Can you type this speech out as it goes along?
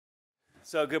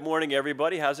So good morning,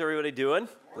 everybody. How's everybody doing?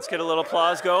 Let's get a little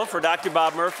applause going for Dr.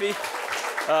 Bob Murphy.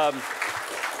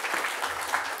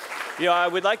 I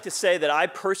would like to say that I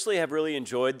personally have really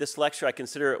enjoyed this lecture. I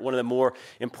consider it one of the more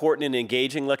important and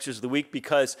engaging lectures of the week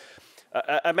because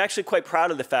I'm actually quite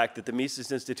proud of the fact that the Mises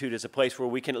Institute is a place where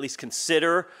we can at least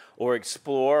consider or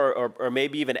explore or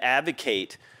maybe even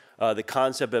advocate the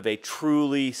concept of a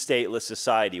truly stateless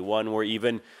society, one where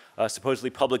even supposedly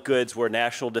public goods, where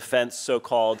national defense,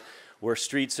 so-called, where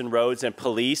streets and roads and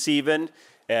police even,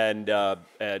 and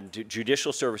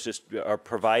judicial services are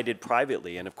provided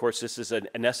privately. And of course, this is an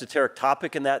esoteric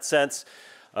topic in that sense,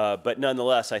 but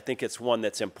nonetheless, I think it's one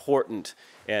that's important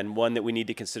and one that we need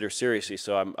to consider seriously.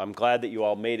 So I'm glad that you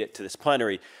all made it to this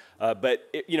plenary.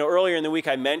 Earlier in the week,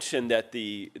 I mentioned that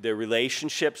the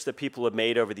relationships that people have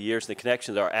made over the years and the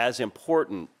connections are as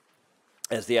important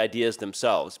as the ideas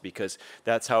themselves, because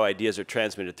that's how ideas are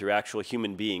transmitted, through actual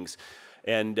human beings.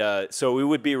 And so we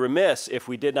would be remiss if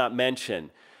we did not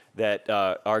mention that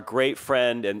our great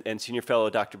friend and senior fellow,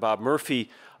 Dr. Bob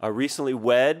Murphy, recently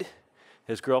wed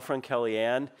his girlfriend,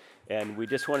 Kellyanne, and we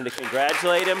just wanted to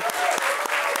congratulate him.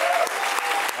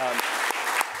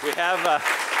 We have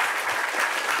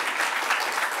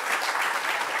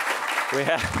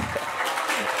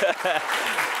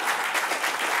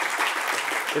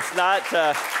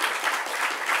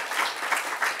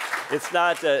It's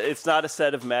not a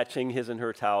set of matching his and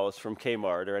her towels from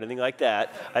Kmart or anything like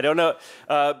that. I don't know,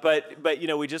 but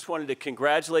we just wanted to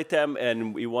congratulate them,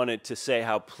 and we wanted to say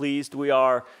how pleased we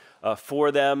are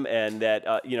for them, and that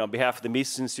on behalf of the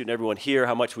Mises Institute and everyone here,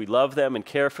 how much we love them and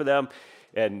care for them,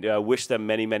 and wish them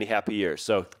many, many happy years.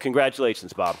 So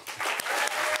congratulations, Bob.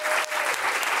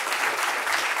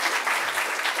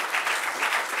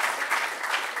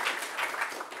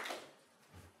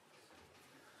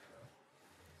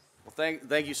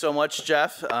 Thank you so much,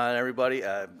 Jeff, and everybody.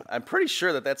 I'm pretty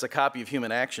sure that that's a copy of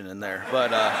Human Action in there,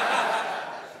 but all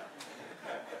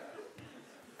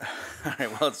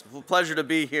right, well, it's a pleasure to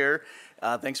be here.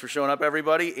 Thanks for showing up,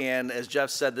 everybody, and as Jeff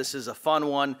said, this is a fun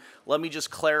one. Let me just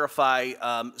clarify.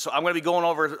 So I'm going to be going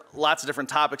over lots of different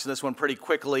topics in this one pretty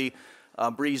quickly,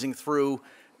 breezing through.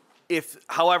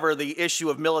 However, the issue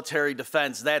of military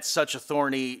defense, that's such a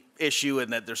thorny issue,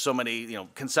 and that there's so many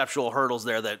conceptual hurdles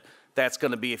there that's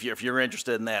going to be, if you're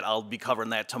interested in that, I'll be covering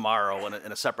that tomorrow in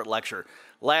a separate lecture.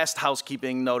 Last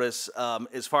housekeeping notice,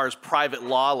 as far as private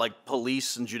law, like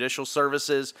police and judicial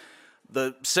services,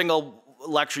 the single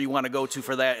lecture you want to go to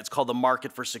for that, it's called The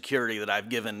Market for Security, that I've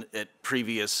given at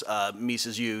previous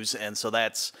Mises U's, and so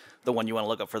that's the one you want to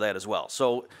look up for that as well.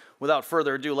 So without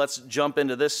further ado, let's jump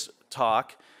into this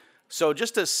talk. So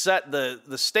just to set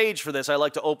the stage for this, I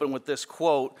like to open with this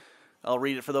quote. I'll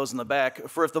read it for those in the back.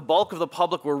 "For if the bulk of the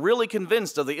public were really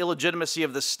convinced of the illegitimacy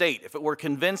of the state, if it were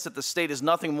convinced that the state is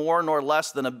nothing more nor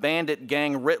less than a bandit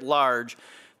gang writ large,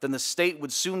 then the state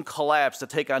would soon collapse to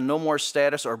take on no more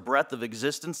status or breadth of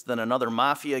existence than another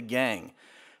mafia gang.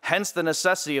 Hence the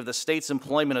necessity of the state's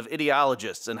employment of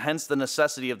ideologists, and hence the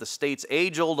necessity of the state's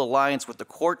age-old alliance with the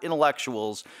court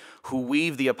intellectuals who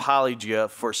weave the apologia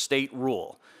for state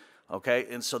rule." Okay,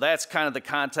 and so that's kind of the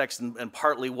context and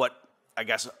partly what I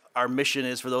guess our mission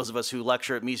is for those of us who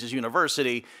lecture at Mises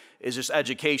University, is just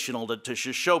educational to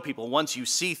just show people, once you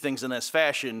see things in this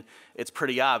fashion, it's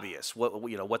pretty obvious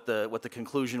what the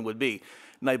conclusion would be.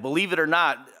 Now, believe it or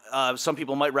not, some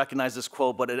people might recognize this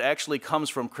quote, but it actually comes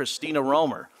from Christina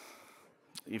Romer.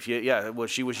 Well,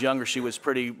 she was younger, she was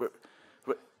pretty.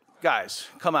 Guys,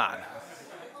 come on.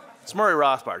 It's Murray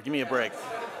Rothbard. Give me a break.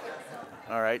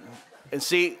 All right, and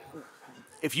see.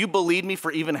 If you believe me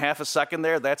for even half a second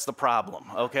there, that's the problem,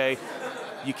 okay?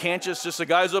 You can't just a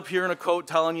guy's up here in a coat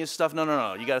telling you stuff.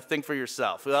 No. You got to think for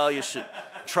yourself. Well, you should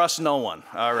trust no one.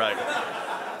 All right.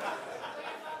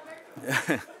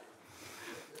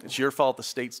 It's your fault the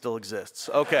state still exists.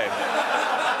 Okay.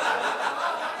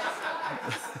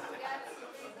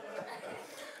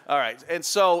 All right, and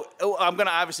so I'm going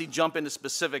to obviously jump into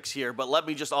specifics here, but let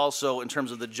me just also, in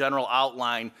terms of the general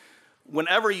outline,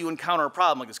 whenever you encounter a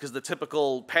problem like this, because the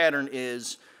typical pattern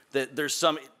is that there's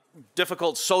some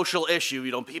difficult social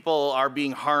issue, people are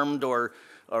being harmed or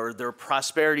their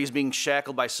prosperity is being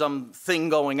shackled by something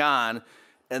going on,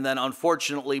 and then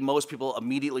unfortunately most people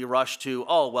immediately rush to,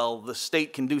 oh, well, the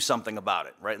state can do something about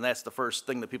it, right? And that's the first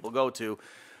thing that people go to.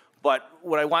 But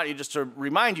what I want you just to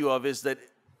remind you of is that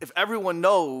if everyone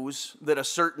knows that a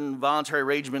certain voluntary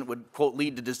arrangement would, quote,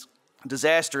 lead to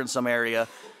disaster in some area,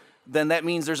 then that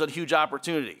means there's a huge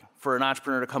opportunity for an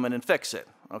entrepreneur to come in and fix it,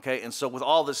 okay? And so with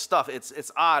all this stuff,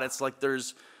 it's odd. It's like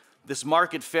there's this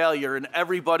market failure, and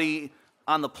everybody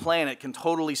on the planet can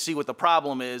totally see what the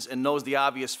problem is and knows the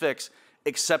obvious fix,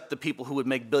 except the people who would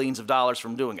make billions of dollars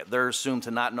from doing it. They're assumed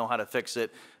to not know how to fix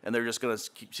it, and they're just going to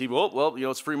see, well,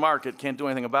 it's free market, can't do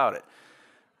anything about it.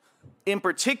 In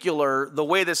particular, the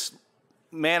way this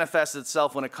manifests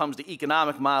itself when it comes to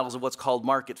economic models of what's called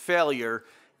market failure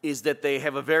is that they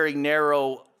have a very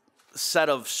narrow set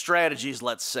of strategies,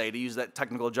 let's say, to use that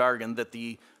technical jargon, that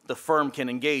the firm can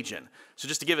engage in. So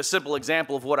just to give a simple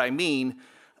example of what I mean,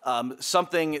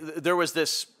 there was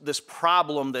this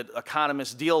problem that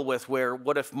economists deal with where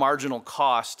what if marginal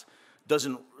cost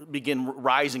doesn't begin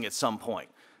rising at some point?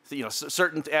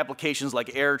 Certain applications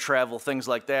like air travel, things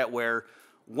like that, where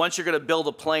once you're going to build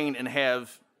a plane and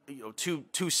have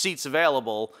two seats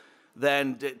available,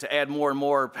 then to add more and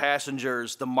more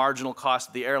passengers, the marginal cost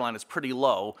of the airline is pretty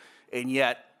low. And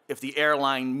yet, if the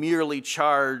airline merely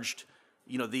charged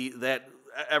that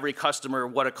every customer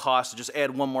what it costs to just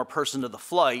add one more person to the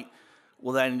flight,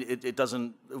 well then it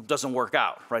doesn't work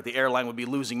out, right? The airline would be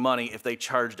losing money if they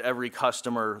charged every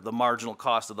customer the marginal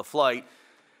cost of the flight,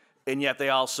 and yet they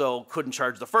also couldn't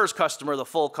charge the first customer the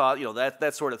full cost,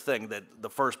 that sort of thing, that the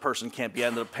first person can't be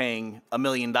ended up paying $1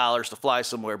 million to fly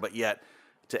somewhere, but yet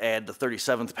to add the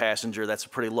 37th passenger, that's a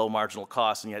pretty low marginal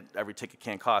cost, and yet every ticket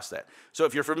can't cost that. So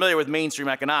if you're familiar with mainstream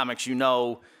economics, you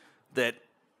know that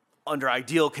under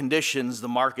ideal conditions, the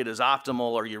market is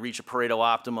optimal, or you reach a Pareto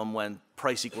optimum when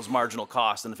price equals marginal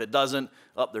cost. And if it doesn't,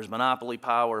 there's monopoly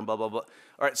power and blah, blah, blah.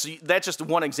 All right, so that's just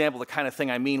one example of the kind of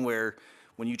thing I mean where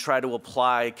when you try to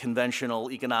apply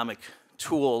conventional economic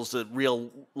tools to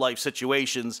real life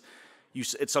situations,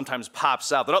 it sometimes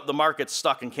pops out that the market's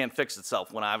stuck and can't fix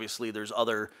itself, when obviously there's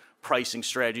other pricing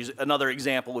strategies. Another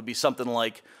example would be something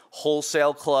like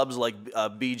wholesale clubs like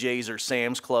BJ's or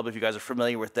Sam's Club, if you guys are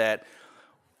familiar with that,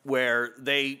 where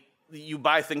you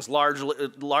buy things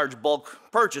large bulk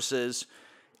purchases,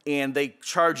 and they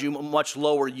charge you much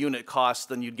lower unit costs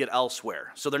than you'd get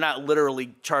elsewhere. So they're not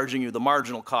literally charging you the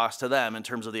marginal cost to them in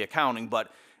terms of the accounting,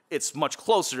 but it's much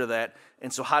closer to that.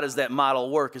 And so how does that model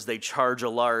work? Is they charge a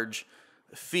large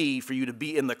fee for you to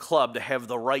be in the club, to have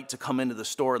the right to come into the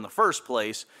store in the first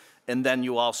place, and then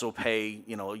you also pay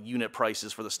unit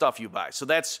prices for the stuff you buy. So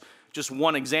that's just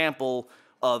one example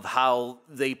of how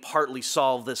they partly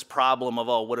solve this problem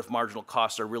of, what if marginal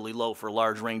costs are really low for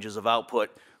large ranges of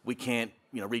output? We can't,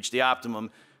 reach the optimum.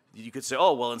 You could say,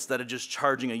 well, instead of just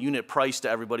charging a unit price to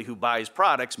everybody who buys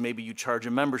products, maybe you charge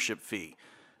a membership fee.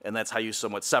 And that's how you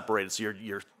somewhat separate it. So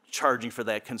you're charging for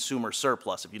that consumer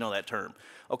surplus, if you know that term.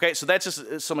 Okay, so that's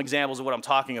just some examples of what I'm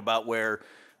talking about, where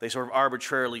they sort of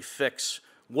arbitrarily fix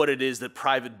what it is that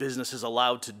private business is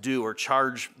allowed to do or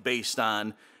charge based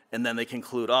on, and then they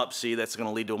conclude, see, that's going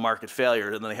to lead to a market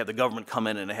failure, and then they have the government come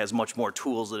in and it has much more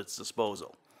tools at its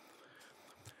disposal.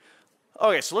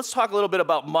 Okay, so let's talk a little bit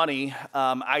about money.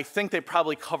 I think they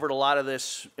probably covered a lot of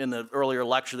this in the earlier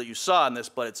lecture that you saw on this,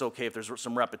 but it's okay if there's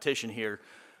some repetition here.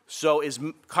 So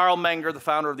Karl Menger, the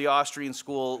founder of the Austrian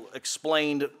school,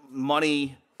 explained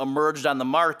money emerged on the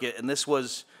market, and this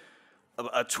was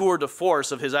a tour de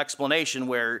force of his explanation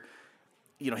where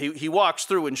he walks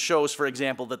through and shows, for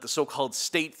example, that the so-called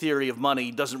state theory of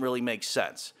money doesn't really make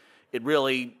sense. It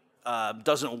really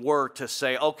doesn't work to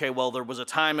say, okay, well, there was a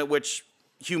time at which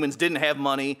humans didn't have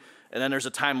money, and then there's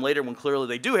a time later when clearly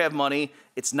they do have money.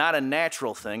 It's not a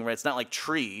natural thing, right? It's not like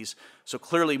trees. So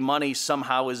clearly money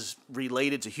somehow is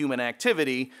related to human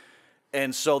activity,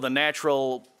 and so the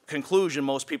natural conclusion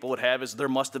most people would have is there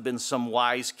must have been some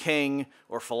wise king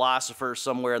or philosopher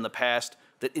somewhere in the past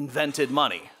that invented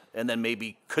money, and then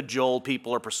maybe cajoled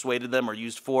people or persuaded them or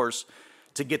used force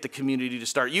to get the community to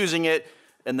start using it,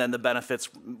 and then the benefits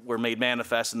were made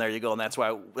manifest, and there you go, and that's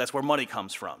where money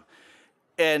comes from.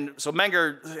 And so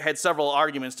Menger had several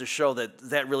arguments to show that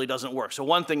that really doesn't work. So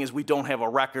one thing is we don't have a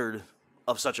record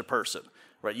of such a person,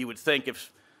 right? You would think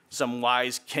if some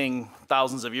wise king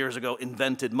thousands of years ago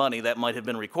invented money, that might have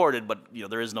been recorded, but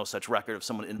there is no such record of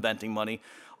someone inventing money.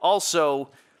 Also,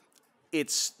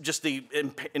 it's just the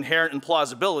inherent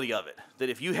implausibility of it, that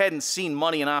if you hadn't seen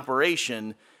money in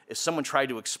operation, if someone tried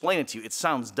to explain it to you, it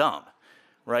sounds dumb,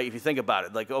 right? If you think about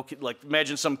it, like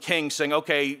imagine some king saying,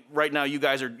 okay, right now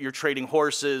you're trading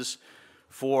horses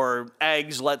for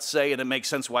eggs, let's say, and it makes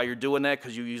sense why you're doing that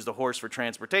because you use the horse for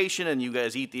transportation and you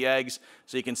guys eat the eggs,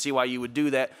 so you can see why you would do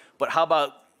that. But how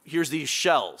about, here's these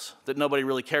shells that nobody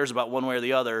really cares about one way or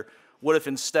the other. What if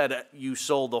instead you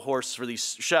sold the horse for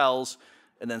these shells,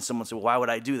 and then someone said, well, why would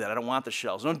I do that? I don't want the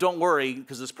shells. No, don't worry,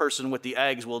 because this person with the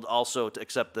eggs will also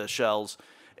accept the shells.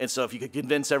 And so if you could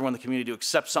convince everyone in the community to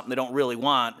accept something they don't really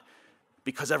want,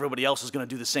 because everybody else is going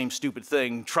to do the same stupid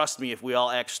thing, trust me, if we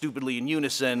all act stupidly in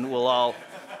unison, we'll all,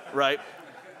 right?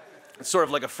 It's sort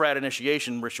of like a frat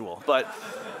initiation ritual. But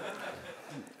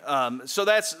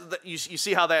So you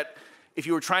see how that, if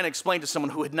you were trying to explain to someone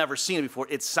who had never seen it before,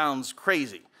 it sounds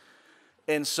crazy.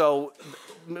 And so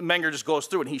Menger just goes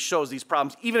through and he shows these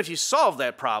problems. Even if you solve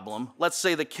that problem, let's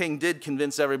say the king did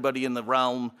convince everybody in the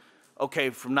realm, okay,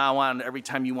 from now on, every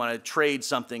time you want to trade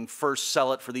something, first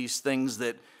sell it for these things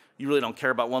that you really don't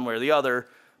care about one way or the other,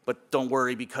 but don't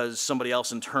worry because somebody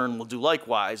else in turn will do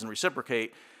likewise and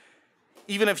reciprocate.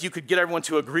 Even if you could get everyone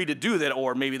to agree to do that,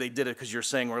 or maybe they did it because you're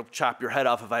saying, we'll chop your head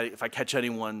off if I catch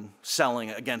anyone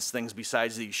selling against things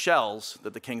besides these shells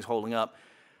that the king's holding up,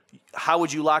 how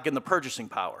would you lock in the purchasing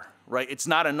power, right? It's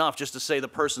not enough just to say the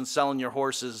person selling your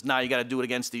horses, now you got to do it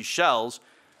against these shells.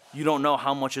 You don't know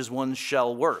how much is one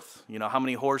shell worth. You know, how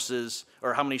many horses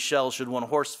or how many shells should one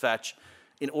horse fetch?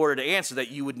 In order to answer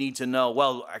that, you would need to know,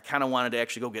 well, I kind of wanted to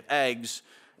actually go get eggs,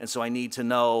 and so I need to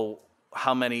know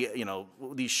how many, you know,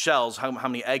 these shells, how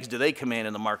many eggs do they command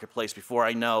in the marketplace before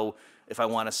I know if I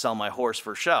want to sell my horse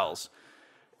for shells.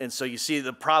 And so you see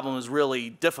the problem is really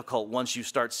difficult once you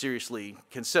start seriously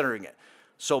considering it.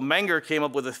 So Menger came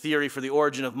up with a theory for the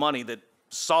origin of money that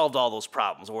solved all those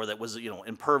problems, or that was, you know,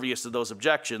 impervious to those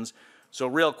objections. So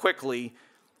real quickly,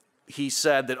 he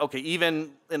said that, okay,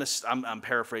 even in a, I'm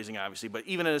paraphrasing obviously, but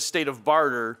even in a state of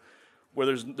barter, where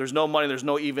there's no money, there's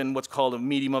no even what's called a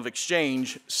medium of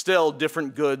exchange, still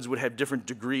different goods would have different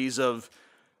degrees of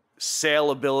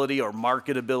saleability or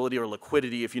marketability or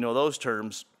liquidity, if you know those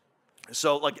terms.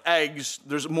 So like eggs,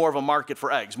 there's more of a market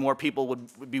for eggs. More people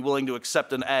would be willing to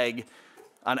accept an egg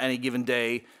on any given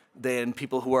day than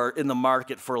people who are in the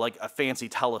market for like a fancy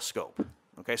telescope.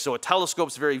 Okay, so a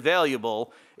telescope's very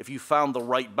valuable. If you found the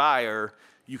right buyer,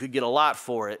 you could get a lot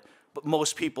for it. But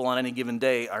most people on any given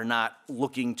day are not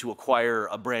looking to acquire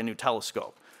a brand new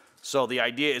telescope. So the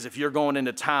idea is if you're going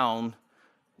into town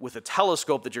with a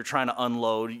telescope that you're trying to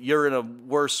unload, you're in a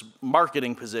worse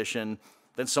marketing position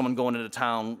than someone going into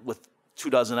town with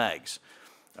 24 eggs.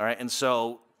 All right, and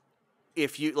so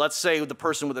if you, let's say the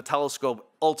person with a telescope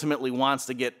ultimately wants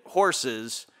to get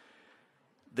horses,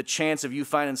 the chance of you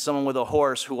finding someone with a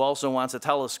horse who also wants a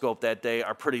telescope that day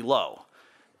are pretty low.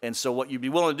 And so what you'd be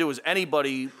willing to do is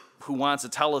anybody who wants a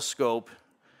telescope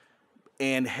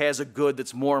and has a good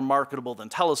that's more marketable than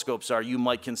telescopes are, you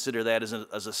might consider that as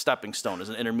a stepping stone, as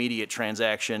an intermediate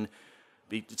transaction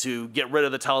to get rid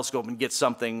of the telescope and get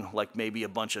something like maybe a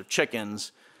bunch of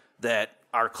chickens that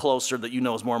are closer, that you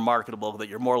know is more marketable, that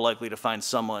you're more likely to find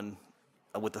someone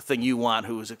with the thing you want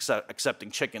who is accepting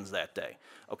chickens that day.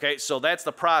 Okay, so that's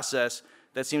the process.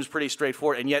 That seems pretty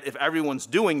straightforward, and yet if everyone's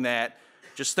doing that,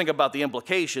 just think about the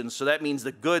implications. So that means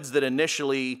the goods that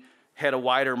initially had a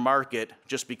wider market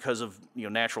just because of, you know,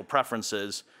 natural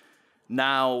preferences,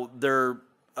 now they're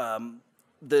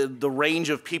the range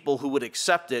of people who would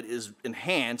accept it is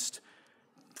enhanced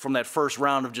from that first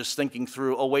round of just thinking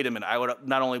through, oh, wait a minute, I would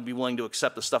not only be willing to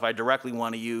accept the stuff I directly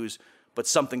want to use, but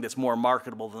something that's more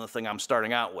marketable than the thing I'm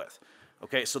starting out with.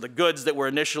 Okay, so the goods that were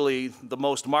initially the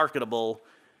most marketable,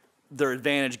 their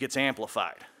advantage gets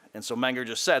amplified. And so Menger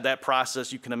just said that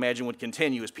process, you can imagine, would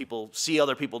continue as people see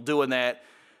other people doing that.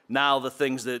 Now the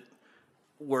things that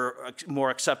were more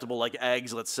acceptable, like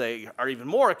eggs, let's say, are even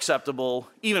more acceptable.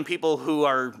 Even people who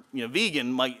are, you know,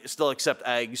 vegan might still accept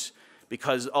eggs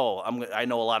because, oh, I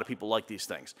know a lot of people like these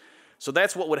things. So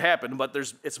that's what would happen, but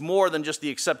it's more than just the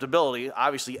acceptability.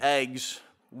 Obviously, eggs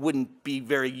wouldn't be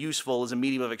very useful as a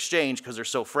medium of exchange because they're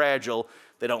so fragile.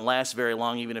 They don't last very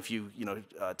long, even if you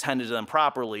tended to them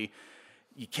properly.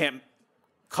 You can't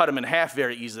cut them in half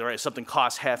very easily, right? If something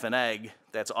costs half an egg,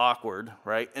 that's awkward,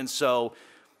 right? And so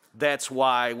that's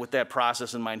why, with that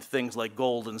process in mind, things like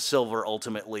gold and silver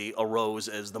ultimately arose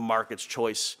as the market's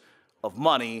choice of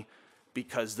money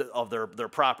because of their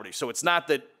property. So it's not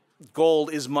that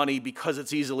gold is money because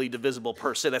it's easily divisible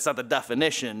per se. That's not the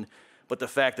definition, but the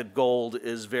fact that gold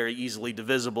is very easily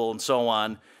divisible and so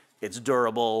on, it's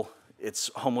durable,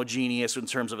 it's homogeneous in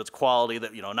terms of its quality,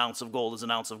 that, you know, an ounce of gold is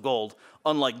an ounce of gold,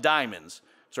 unlike diamonds.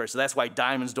 So that's why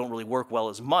diamonds don't really work well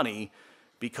as money,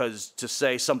 because to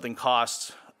say something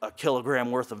costs a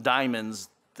kilogram worth of diamonds,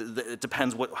 it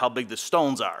depends how big the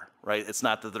stones are, right? It's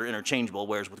not that they're interchangeable,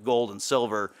 whereas with gold and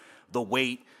silver, the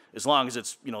weight, as long as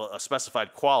it's, you know, a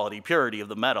specified quality, purity of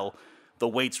the metal, the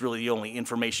weight's really the only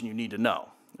information you need to know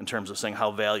in terms of saying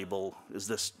how valuable is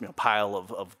this, you know, pile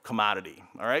of commodity,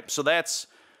 all right? So that's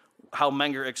how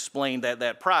Menger explained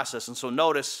that process. And so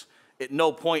notice, at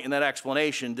no point in that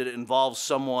explanation did it involve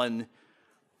someone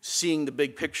seeing the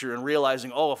big picture and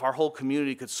realizing, oh, if our whole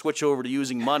community could switch over to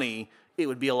using money, it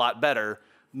would be a lot better.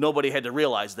 Nobody had to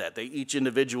realize that. They each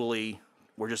individually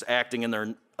were just acting in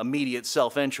their immediate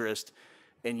self-interest,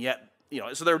 and yet, you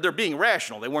know, so they're being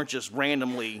rational. They weren't just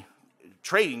randomly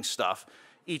trading stuff.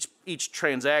 each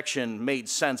transaction made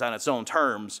sense on its own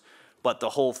terms, but the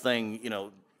whole thing,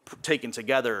 taken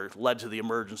together led to the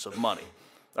emergence of money.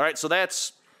 All right, so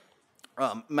that's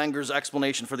Menger's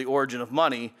explanation for the origin of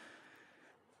money.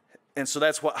 And so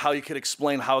that's how you could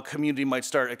explain how a community might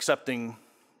start accepting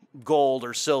gold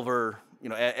or silver,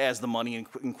 as the money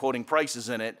and quoting prices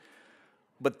in it.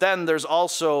 But then there's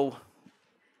also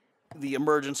the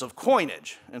emergence of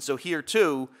coinage. And so here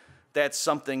too, that's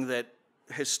something that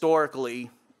historically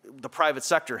the private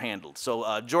sector handled.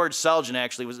 So George Selgin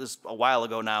actually was this a while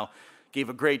ago now, gave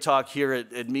a great talk here at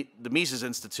the Mises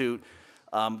Institute,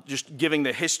 just giving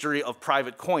the history of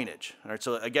private coinage. All right,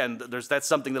 so again, that's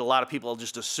something that a lot of people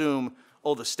just assume,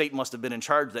 oh, the state must have been in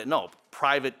charge of that. No,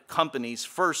 private companies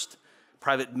first,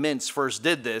 private mints first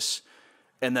did this,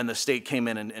 and then the state came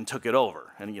in and took it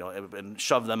over and, and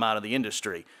shoved them out of the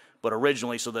industry. But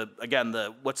originally, so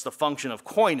what's the function of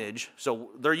coinage? So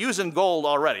they're using gold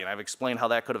already, and I've explained how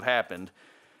that could have happened.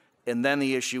 And then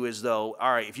the issue is, though,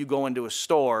 all right, if you go into a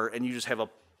store and you just have a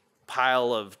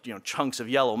pile of chunks of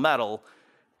yellow metal,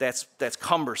 that's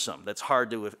cumbersome. That's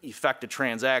hard to effect a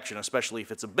transaction, especially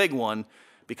if it's a big one,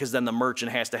 because then the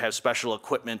merchant has to have special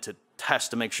equipment to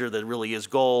test to make sure that it really is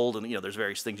gold, and there's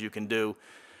various things you can do.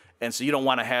 And so you don't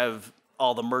want to have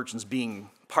all the merchants being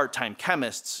part-time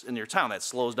chemists in your town. That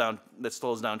slows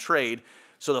down trade.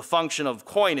 So the function of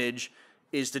coinage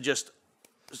is to just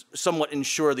somewhat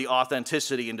ensure the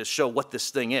authenticity and to show what this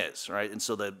thing is, right? And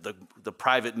so the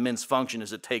private mint's function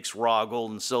is it takes raw gold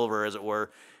and silver, as it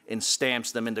were, and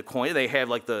stamps them into coin. They have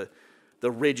like the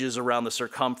ridges around the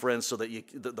circumference, so that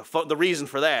the reason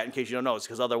for that, in case you don't know, is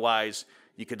because otherwise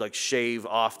you could like shave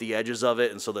off the edges of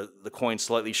it, and so the coin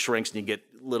slightly shrinks and you get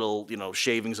little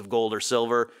shavings of gold or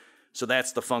silver. So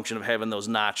that's the function of having those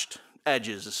notched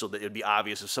edges, is so that it'd be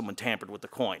obvious if someone tampered with the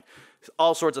coin.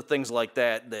 All sorts of things like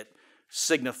that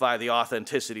signify the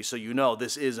authenticity, so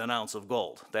this is an ounce of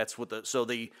gold. That's what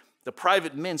the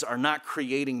private mints are not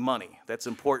creating money. That's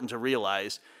important to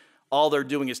realize. All they're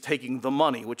doing is taking the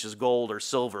money, which is gold or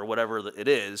silver, whatever it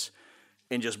is,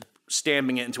 and just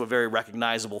stamping it into a very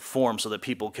recognizable form so that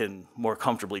people can more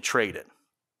comfortably trade it.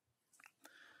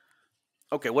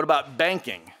 Okay, what about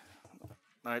banking?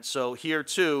 All right, so here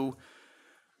too,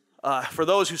 for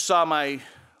those who saw my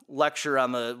lecture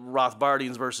on the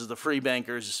Rothbardians versus the free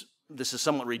bankers, this is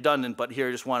somewhat redundant, but here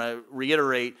I just want to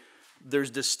reiterate, there's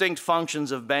distinct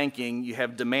functions of banking. You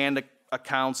have demand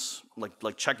accounts,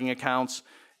 like checking accounts,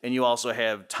 and you also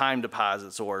have time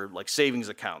deposits or like savings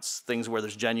accounts, things where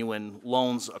there's genuine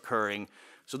loans occurring.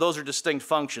 So those are distinct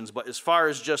functions. But as far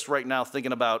as just right now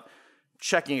thinking about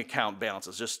checking account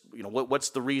balances, just what's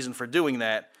the reason for doing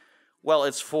that? Well,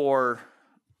 it's for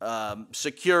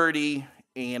security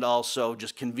and also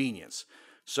just convenience.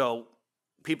 So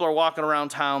people are walking around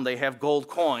town, they have gold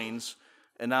coins,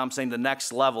 and now I'm saying the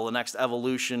next level, the next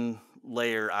evolution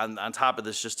layer on top of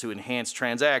this, just to enhance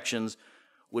transactions,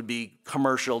 would be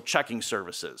commercial checking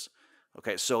services.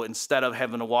 Okay, so instead of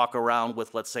having to walk around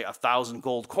with, let's say, 1,000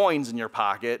 gold coins in your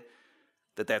pocket,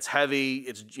 that's heavy,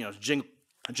 it's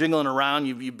jingling around,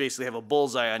 you basically have a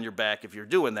bullseye on your back if you're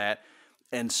doing that,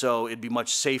 and so it'd be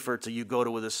much safer to you go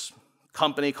to this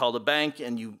company called a bank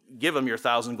and you give them your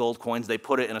 1,000 gold coins, they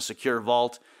put it in a secure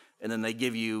vault, and then they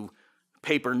give you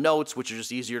paper notes, which are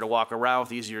just easier to walk around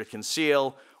with, easier to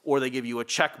conceal, or they give you a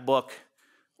checkbook,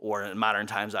 or in modern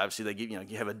times, obviously, they give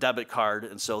you have a debit card,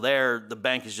 and so the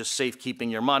bank is just safekeeping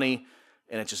your money,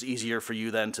 and it's just easier for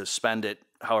you then to spend it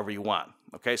however you want.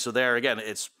 Okay, so there again,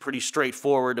 it's pretty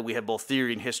straightforward, and we have both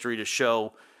theory and history to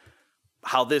show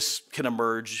how this can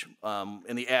emerge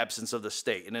in the absence of the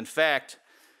state. And in fact,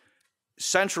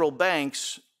 central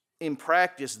banks, in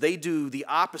practice, they do the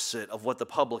opposite of what the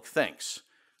public thinks.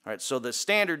 All right, so the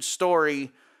standard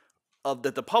story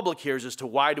that the public hears as to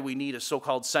why do we need a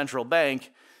so-called central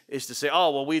bank is to say,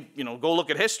 oh, well, we, go look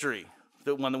at history.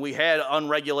 That when we had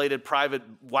unregulated private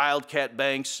wildcat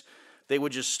banks, they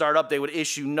would just start up, they would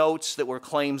issue notes that were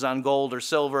claims on gold or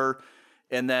silver,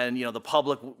 and then, the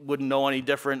public wouldn't know any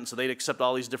different, and so they'd accept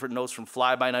all these different notes from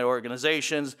fly-by-night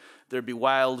organizations. There'd be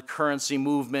wild currency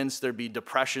movements, there'd be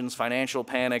depressions, financial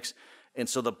panics, and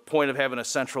so the point of having a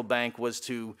central bank was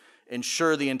to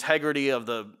ensure the integrity of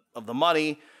the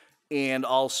money and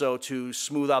also to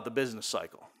smooth out the business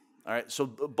cycle. All right, so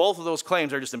both of those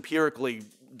claims are just empirically,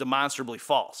 demonstrably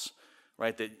false,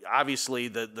 right? That obviously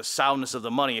the soundness of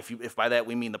the money, if by that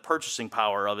we mean the purchasing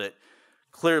power of it,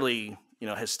 clearly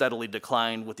has steadily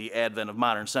declined with the advent of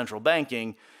modern central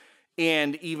banking,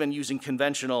 and even using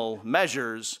conventional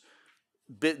measures,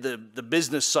 the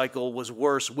business cycle was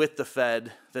worse with the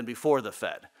Fed than before the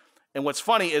Fed. And what's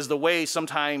funny is the way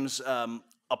sometimes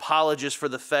apologists for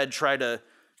the Fed try to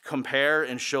compare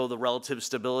and show the relative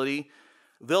stability,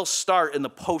 they'll start in the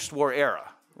post-war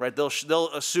era, right? They'll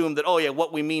assume that, oh yeah,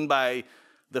 what we mean by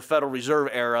the Federal Reserve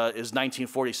era is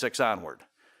 1946 onward.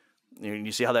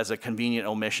 You see how that's a convenient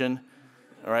omission,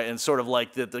 all right? And sort of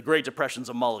like the Great Depression's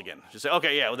a mulligan. Just say,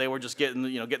 okay, yeah, well, they were just getting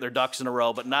their ducks in a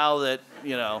row, but now that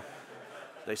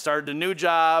they started a new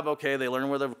job, okay, they learned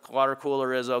where the water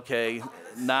cooler is, okay,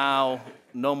 now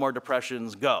no more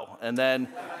depressions, go. And then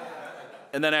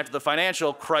after the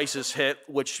financial crisis hit,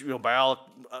 which by all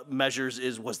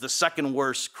measures was the second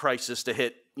worst crisis to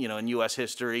hit in U.S.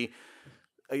 history,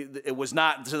 it was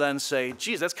not to then say,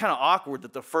 geez, that's kind of awkward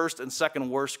that the first and second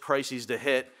worst crises to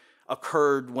hit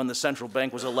occurred when the central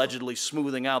bank was allegedly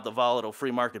smoothing out the volatile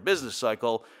free market business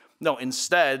cycle. No,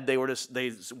 instead,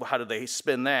 how did they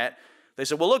spin that? They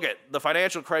said, well, look at the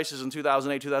financial crisis in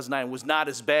 2008, 2009 was not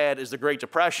as bad as the Great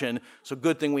Depression, so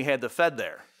good thing we had the Fed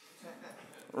there,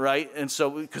 right? And so,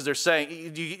 because they're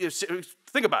saying,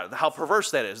 think about it, how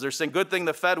perverse that is. They're saying, good thing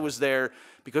the Fed was there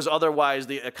because otherwise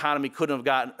the economy couldn't have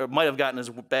gotten, or might have gotten as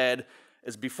bad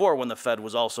as before when the Fed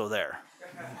was also there.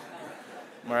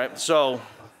 All right, so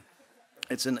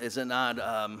it's an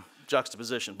odd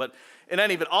juxtaposition. But in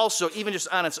any event, also, even just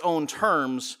on its own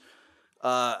terms,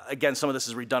 again, some of this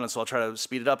is redundant, so I'll try to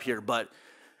speed it up here, but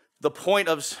the point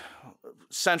of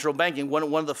central banking, one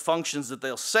of the functions that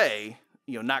they'll say,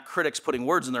 not critics putting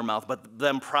words in their mouth, but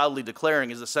them proudly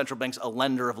declaring is the central bank's a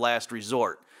lender of last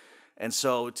resort. And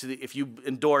so if you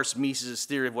endorse Mises'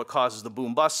 theory of what causes the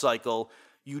boom-bust cycle,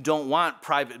 you don't want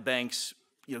private banks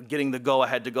getting the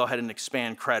go-ahead to go ahead and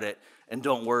expand credit, and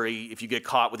don't worry, if you get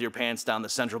caught with your pants down, the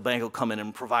central bank will come in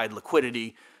and provide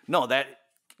liquidity. No, that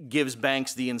gives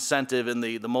banks the incentive and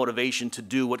the motivation to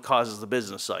do what causes the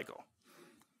business cycle.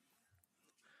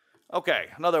 Okay,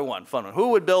 another one, fun one. Who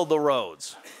would build the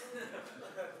roads?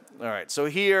 All right, so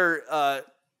here,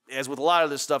 as with a lot of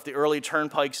this stuff, the early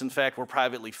turnpikes, in fact, were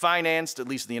privately financed, at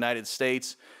least in the United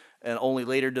States, and only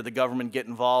later did the government get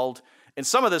involved. And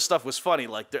some of this stuff was funny.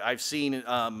 Like I've seen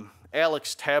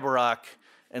Alex Tabarrok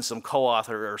and some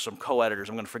co-author or some co-editors,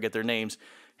 I'm going to forget their names,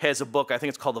 has a book, I think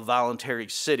it's called The Voluntary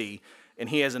City, and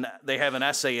they have an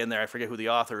essay in there, I forget who the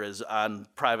author is, on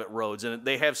private roads, and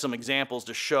they have some examples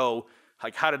to show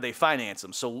like how did they finance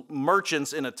them. So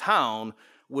merchants in a town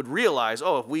would realize,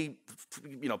 oh, if we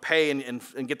pay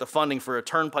and get the funding for a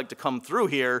turnpike to come through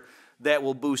here, that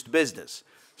will boost business.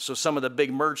 So some of the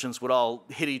big merchants would all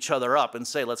hit each other up and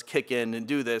say, let's kick in and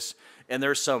do this. And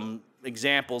there's some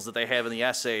examples that they have in the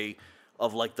essay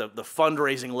of like the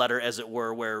fundraising letter, as it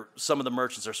were, where some of the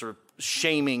merchants are sort of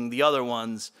shaming the other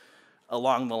ones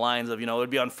along the lines of, it would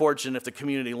be unfortunate if the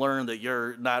community learned that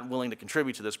you're not willing to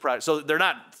contribute to this project. So they're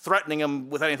not threatening them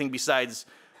with anything besides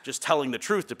just telling the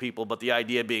truth to people, but the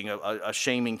idea being a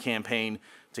shaming campaign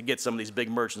to get some of these big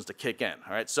merchants to kick in.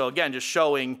 All right, so again, just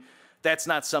showing that's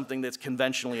not something that's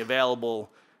conventionally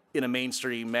available in a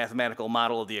mainstream mathematical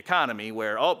model of the economy,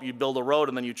 where you build a road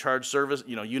and then you charge service,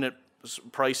 unit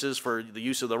prices for the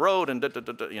use of the road, and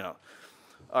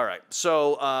All right,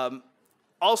 so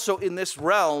also in this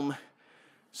realm,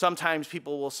 sometimes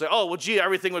people will say, oh, well, gee,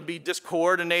 everything would be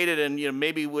discoordinated, and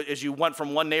maybe as you went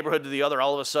from one neighborhood to the other,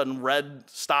 all of a sudden red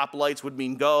stoplights would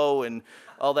mean go, and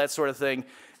all that sort of thing.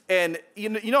 And you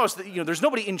notice that there's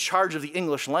nobody in charge of the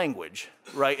English language,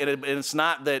 right? And it's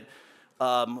not that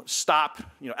stop,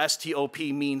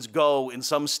 S-T-O-P means go in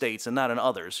some states and not in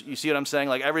others. You see what I'm saying?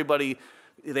 Like everybody,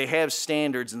 they have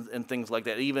standards and things like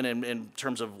that, even in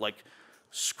terms of like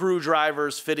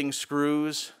screwdrivers fitting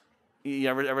screws. You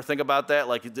ever think about that?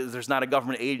 Like there's not a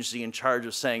government agency in charge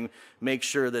of saying, make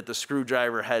sure that the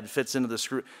screwdriver head fits into the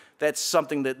screw. That's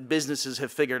something that businesses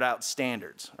have figured out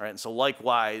standards, all right? And so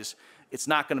likewise, it's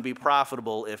not going to be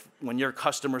profitable if when your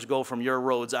customers go from your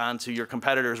roads onto your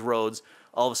competitors' roads,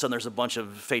 all of a sudden there's a bunch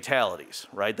of fatalities,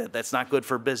 right? That's not good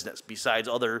for business, besides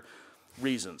other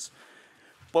reasons.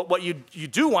 But what you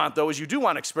do want, though, is you do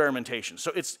want experimentation.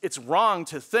 So it's wrong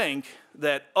to think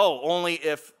that, only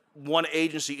if one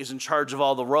agency is in charge of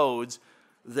all the roads,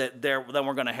 then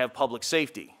we're going to have public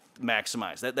safety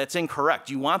maximized. That's incorrect.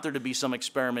 You want there to be some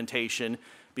experimentation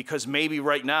because maybe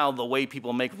right now the way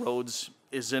people make roads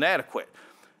is inadequate.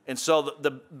 And so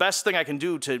the best thing I can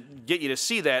do to get you to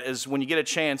see that is when you get a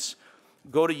chance,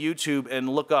 go to YouTube and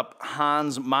look up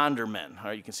Hans Monderman. All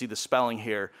right, you can see the spelling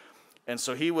here. And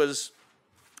so he was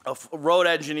a road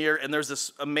engineer, and there's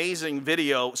this amazing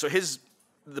video. So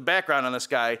the background on this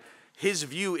guy, his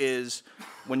view is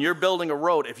when you're building a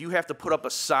road, if you have to put up a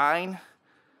sign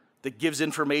that gives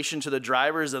information to the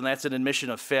drivers, then that's an admission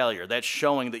of failure. That's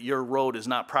showing that your road is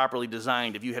not properly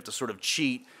designed if you have to sort of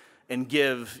cheat and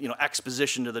give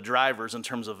exposition to the drivers in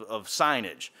terms of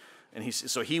signage. And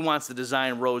so he wants to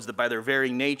design roads that by their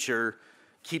very nature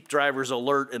keep drivers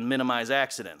alert and minimize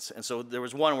accidents. And so there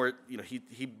was one where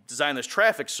he designed this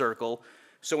traffic circle.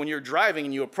 So when you're driving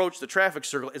and you approach the traffic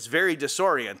circle, it's very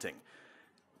disorienting.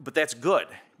 But that's good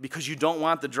because you don't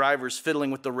want the drivers fiddling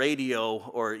with the radio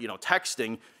or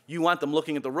texting. You want them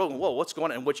looking at the road and, whoa, what's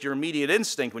going on? And what's your immediate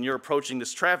instinct when you're approaching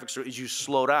this traffic circle is you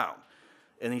slow down.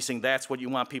 And he's saying that's what you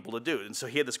want people to do. And so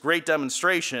he had this great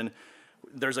demonstration.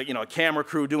 There's a camera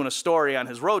crew doing a story on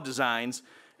his road designs.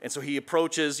 And so he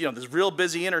approaches, this real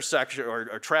busy intersection,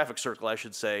 or traffic circle, I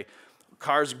should say,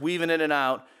 cars weaving in and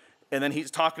out, and then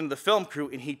he's talking to the film crew,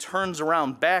 and he turns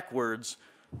around backwards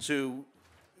to,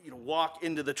 walk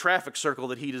into the traffic circle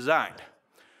that he designed.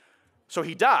 So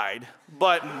he died,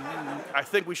 but I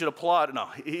think we should applaud. No,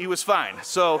 he was fine.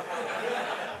 So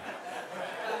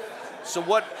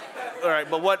what? All right,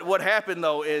 but what happened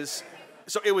though is,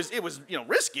 so it was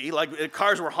risky. Like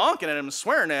cars were honking at him and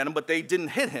swearing at him, but they didn't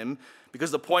hit him.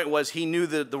 Because the point was he knew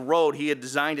that the road, he had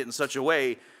designed it in such a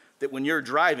way that when you're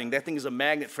driving, that thing is a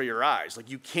magnet for your eyes. Like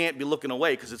you can't be looking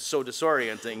away because it's so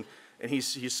disorienting. And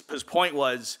his point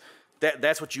was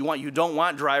that's what you want. You don't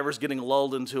want drivers getting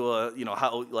lulled into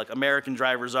how like American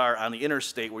drivers are on the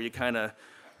interstate where you kind of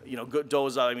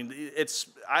doze out. I mean,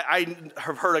 I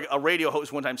have heard a radio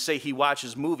host one time say he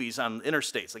watches movies on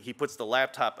interstates. Like he puts the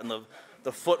laptop in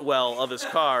the footwell of his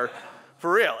car.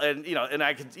 For real, and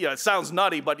I could, it sounds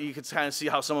nutty, but you could kind of see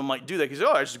how someone might do that. Because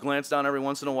I just glance down every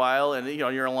once in a while, and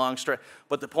you're a long stretch.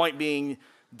 But the point being,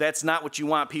 that's not what you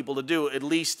want people to do. At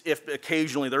least if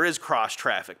occasionally there is cross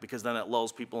traffic, because then it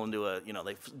lulls people into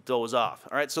they doze off.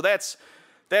 All right, so that's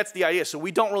the idea. So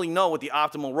we don't really know what the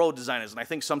optimal road design is, and I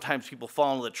think sometimes people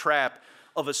fall into the trap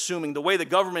of assuming the way the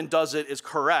government does it is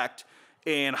correct.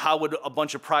 And how would a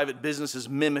bunch of private businesses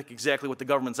mimic exactly what the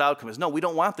government's outcome is? No, we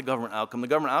don't want the government outcome. The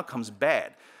government outcome's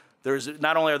bad.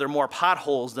 Not only are there more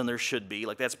potholes than there should be,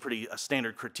 like that's a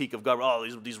standard critique of government.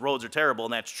 Oh, these roads are terrible,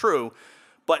 and that's true.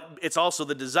 But it's also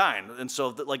the design. And so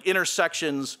like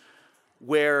intersections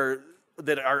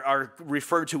that are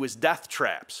referred to as death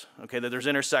traps. Okay, that there's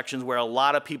intersections where a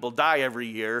lot of people die every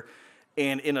year,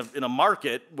 and in a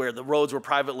market where the roads were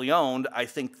privately owned, I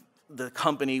think the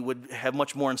company would have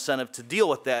much more incentive to deal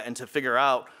with that and to figure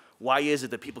out why is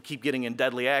it that people keep getting in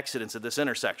deadly accidents at this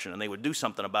intersection, and they would do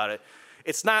something about it.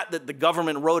 It's not that the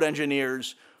government road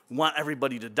engineers want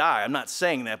everybody to die. I'm not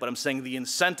saying that, but I'm saying the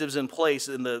incentives in place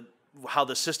and how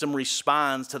the system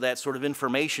responds to that sort of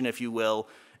information, if you will,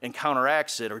 and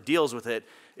counteracts it or deals with it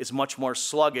is much more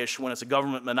sluggish when it's a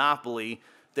government monopoly.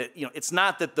 That it's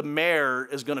not that the mayor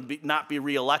is going to not be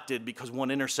reelected because one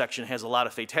intersection has a lot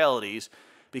of fatalities.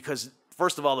 Because,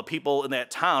 first of all, the people in that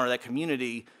town or that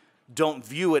community don't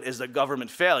view it as a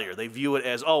government failure. They view it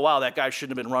as, oh, wow, that guy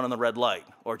shouldn't have been running the red light.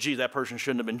 Or, gee, that person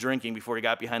shouldn't have been drinking before he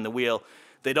got behind the wheel.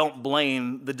 They don't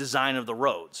blame the design of the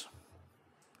roads.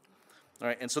 All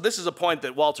right, and so this is a point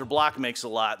that Walter Block makes a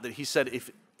lot, that he said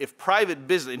if private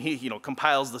business, and he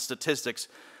compiles the statistics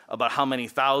about how many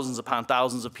thousands upon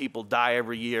thousands of people die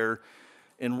every year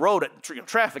in road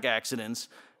traffic accidents.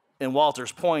 And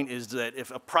Walter's point is that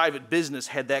if a private business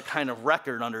had that kind of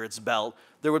record under its belt,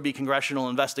 there would be congressional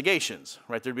investigations,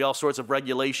 right? There'd be all sorts of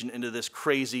regulation into this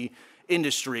crazy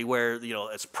industry where,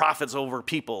 it's profits over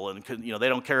people and, they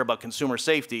don't care about consumer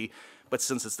safety. But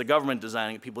since it's the government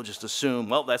designing it, people just assume,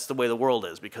 well, that's the way the world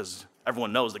is because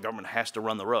everyone knows the government has to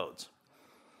run the roads.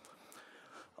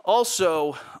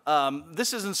 Also,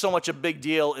 this isn't so much a big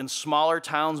deal in smaller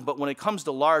towns, but when it comes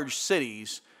to large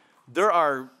cities, there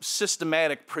are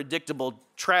systematic, predictable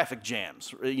traffic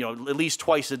jams, at least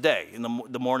twice a day in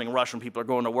the morning rush when people are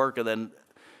going to work, and then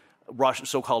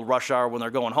so-called rush hour when they're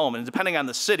going home. And depending on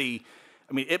the city,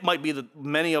 I mean, it might be that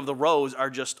many of the roads are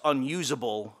just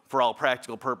unusable for all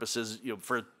practical purposes,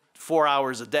 for 4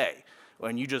 hours a day.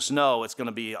 And you just know it's going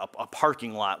to be a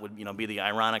parking lot would, be the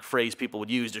ironic phrase people would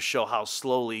use to show how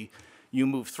slowly you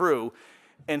move through.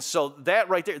 And so that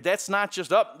right there, that's not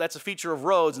just that's a feature of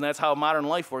roads and that's how modern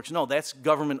life works. No, that's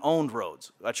government-owned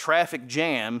roads. A traffic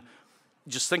jam,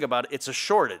 just think about it, it's a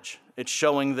shortage. It's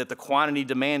showing that the quantity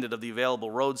demanded of the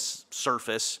available road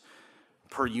surface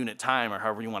per unit time, or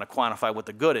however you want to quantify what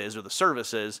the good is or the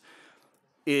service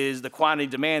is the quantity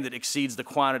demanded exceeds the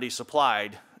quantity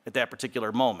supplied at that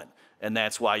particular moment. And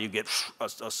that's why you get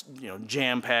a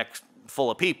jam-packed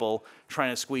full of people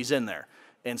trying to squeeze in there.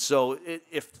 And so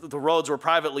if the roads were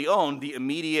privately owned, the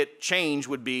immediate change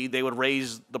would be they would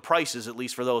raise the prices, at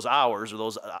least for those hours or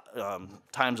those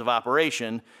times of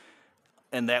operation,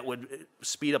 and that would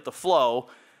speed up the flow.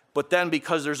 But then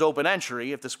because there's open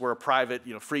entry, if this were a private,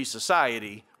 free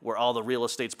society where all the real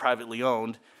estate's privately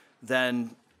owned,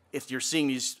 then if you're seeing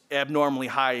these abnormally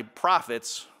high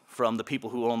profits from the people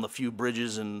who own the few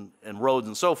bridges and roads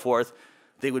and so forth,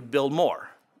 they would build more.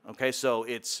 Okay, so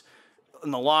it's,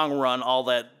 in the long run, all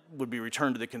that would be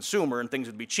returned to the consumer and things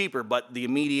would be cheaper, but the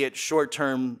immediate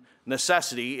short-term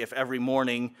necessity, if every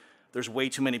morning there's way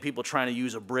too many people trying to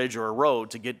use a bridge or a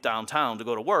road to get downtown to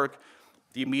go to work,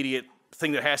 the immediate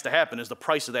thing that has to happen is the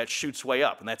price of that shoots way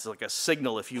up, and that's like a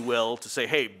signal, if you will, to say,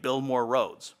 hey, build more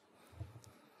roads.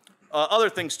 Other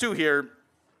things too here,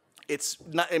 it's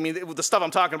not, I mean, the stuff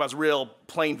I'm talking about is real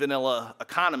plain vanilla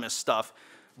economist stuff,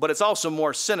 but it's also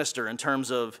more sinister in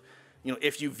terms of, you know,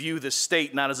 if you view the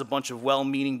state not as a bunch of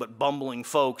well-meaning but bumbling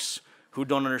folks who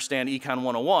don't understand Econ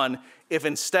 101, if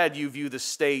instead you view the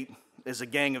state as a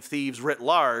gang of thieves writ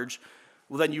large,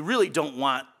 well, then you really don't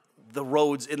want the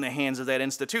roads in the hands of that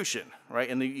institution, right?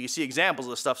 And you see examples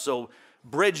of this stuff. So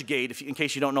Bridgegate, in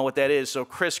case you don't know what that is, so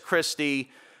Chris Christie,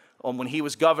 when he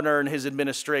was governor in his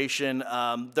administration,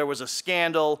 there was a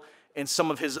scandal, and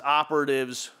some of his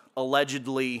operatives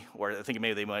allegedly, or I think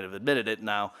maybe they might have admitted it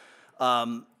now,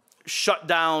 shut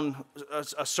down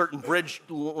a certain bridge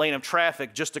lane of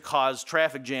traffic just to cause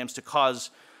traffic jams, to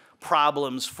cause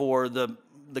problems for the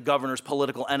governor's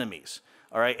political enemies.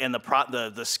 All right, and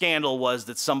the scandal was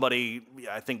that somebody,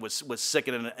 I think, was sick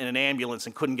in an ambulance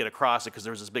and couldn't get across it because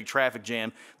there was this big traffic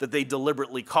jam that they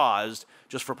deliberately caused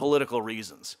just for political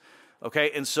reasons.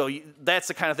 Okay, and so that's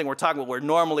the kind of thing we're talking about, where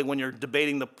normally when you're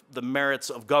debating the merits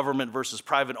of government versus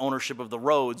private ownership of the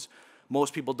roads,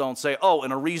 most people don't say, oh,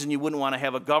 and a reason you wouldn't want to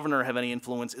have a governor have any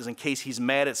influence is in case he's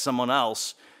mad at someone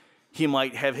else, he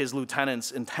might have his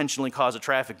lieutenants intentionally cause a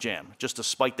traffic jam just to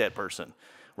spite that person.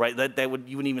 Right, you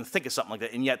wouldn't even think of something like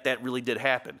that, and yet that really did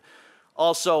happen.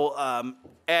 Also,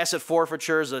 asset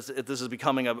forfeitures, this is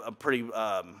becoming a pretty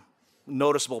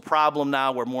noticeable problem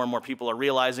now, where more and more people are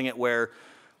realizing it, where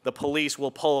the police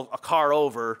will pull a car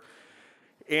over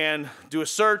and do a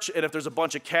search, and if there's a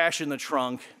bunch of cash in the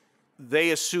trunk,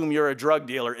 they assume you're a drug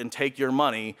dealer and take your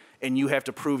money, and you have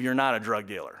to prove you're not a drug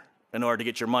dealer in order to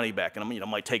get your money back. And it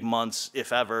might take months,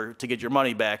 if ever, to get your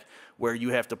money back, where you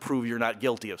have to prove you're not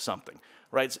guilty of something.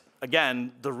 Right?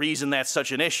 Again, the reason that's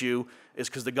such an issue is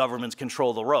because the governments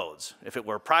control the roads. If it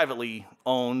were privately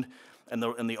owned and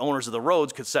the owners of the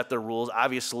roads could set their rules,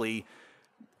 obviously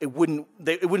it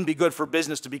wouldn't be good for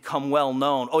business to become well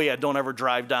known. Oh yeah, don't ever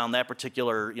drive down that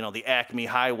particular, the Acme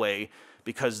highway,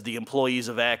 because the employees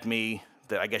of Acme,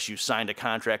 that I guess you signed a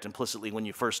contract implicitly when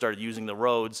you first started using the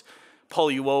roads,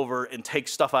 pull you over and take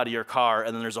stuff out of your car,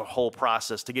 and then there's a whole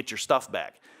process to get your stuff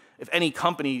back. If any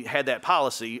company had that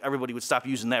policy, everybody would stop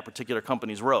using that particular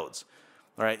company's roads.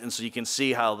 All right, and so you can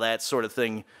see how that sort of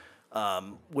thing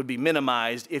would be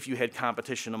minimized if you had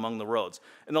competition among the roads.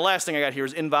 And the last thing I got here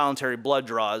is involuntary blood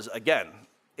draws. Again,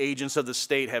 agents of the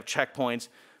state have checkpoints.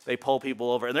 They pull people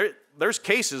over, and there's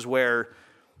cases where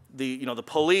the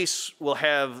police will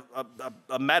have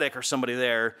a medic or somebody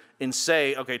there and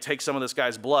say, okay, take some of this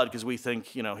guy's blood because we think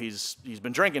he's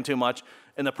been drinking too much,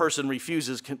 and the person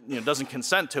refuses, doesn't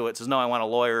consent to it, says, no, I want a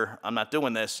lawyer, I'm not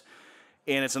doing this.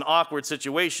 And it's an awkward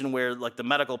situation where like the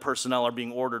medical personnel are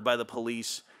being ordered by the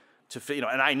police to,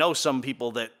 and I know some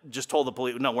people that just told the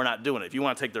police, no, we're not doing it. If you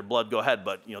want to take their blood, go ahead,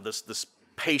 but this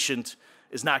patient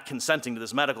is not consenting to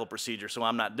this medical procedure, so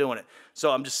I'm not doing it.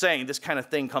 So I'm just saying this kind of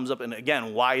thing comes up, and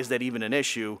again, why is that even an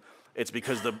issue? It's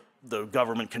because the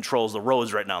government controls the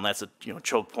roads right now, and that's a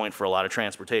choke point for a lot of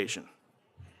transportation.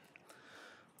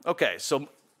 Okay, so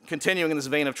continuing in this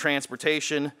vein of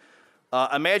transportation,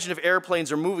 imagine if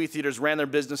airplanes or movie theaters ran their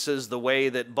businesses the way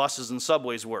that buses and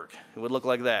subways work. It would look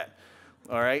like that.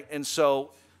 All right, and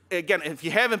so again, if you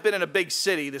haven't been in a big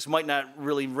city, this might not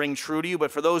really ring true to you,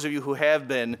 but for those of you who have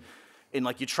been, and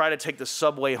like you try to take the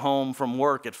subway home from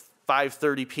work at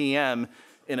 5:30 p.m.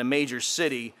 in a major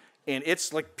city, and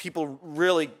it's like people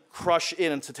really crush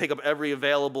in to take up every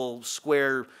available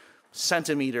square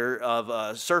centimeter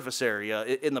of surface area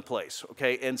in the place,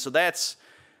 okay? And so that's,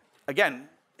 again,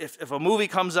 if a movie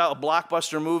comes out, a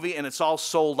blockbuster movie, and it's all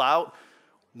sold out,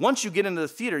 once you get into the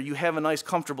theater, you have a nice,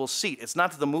 comfortable seat. It's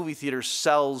not that the movie theater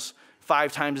sells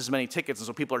 5 times as many tickets, and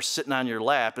so people are sitting on your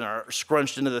lap and are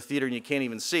scrunched into the theater and you can't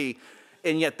even see.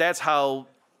 And yet that's how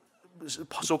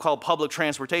so-called public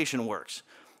transportation works.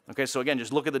 Okay, so again,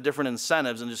 just look at the different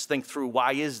incentives and just think through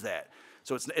why is that.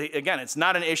 So it's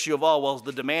not an issue of, oh, well,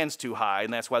 the demand's too high,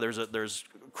 and that's why there's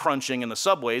crunching in the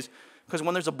subways, because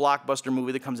when there's a blockbuster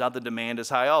movie that comes out, the demand is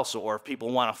high also. Or if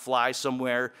people want to fly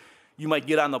somewhere, you might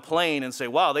get on the plane and say,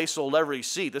 wow, they sold every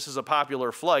seat. This is a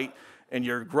popular flight, and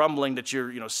you're grumbling that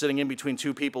you're sitting in between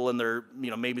 2 people and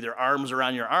maybe their arms are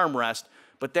on your armrest.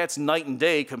 But that's night and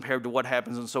day compared to what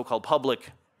happens in so-called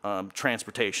public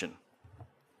transportation.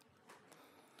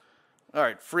 All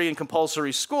right, free and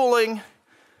compulsory schooling.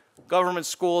 Government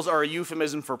schools are a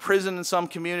euphemism for prison in some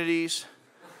communities.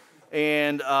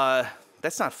 And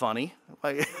that's not funny.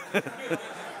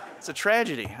 It's a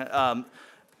tragedy.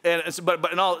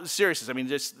 But in all seriousness, I mean,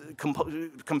 just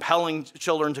compelling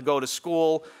children to go to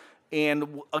school.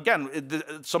 And again,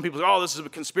 some people say, oh, this is a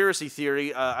conspiracy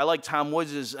theory. I like Tom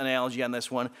Woods' analogy on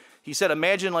this one. He said,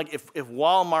 imagine like if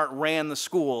Walmart ran the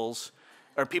schools,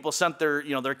 or people sent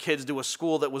their kids to a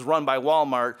school that was run by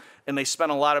Walmart, and they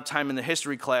spent a lot of time in the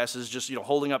history classes just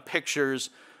holding up pictures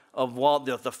of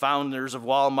the founders of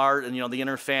Walmart and the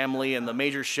inner family and the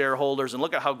major shareholders, and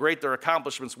look at how great their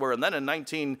accomplishments were. And then in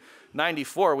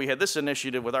 1994, we had this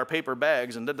initiative with our paper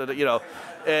bags, and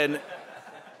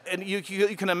and you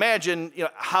can imagine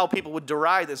how people would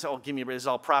deride this. Oh, give me this,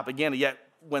 all propaganda. Yet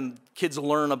when kids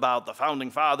learn about the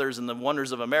founding fathers and the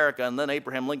wonders of America, and then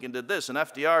Abraham Lincoln did this and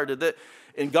FDR did that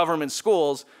in government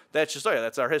schools, that's just,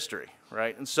 that's our history,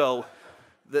 right? And so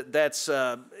that's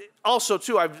also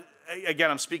too.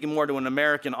 I'm speaking more to an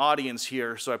American audience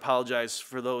here, so I apologize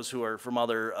for those who are from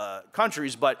other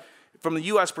countries. But from the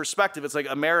U.S. perspective, it's like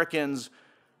Americans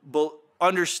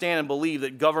understand and believe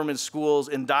that government schools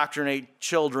indoctrinate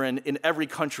children in every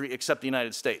country except the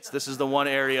United States. This is the one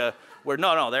area where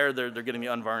they're getting the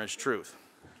unvarnished truth.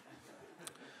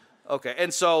 Okay,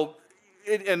 and so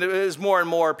as more and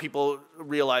more people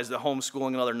realize that homeschooling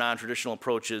and other non-traditional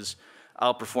approaches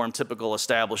outperform typical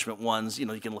establishment ones. You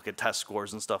can look at test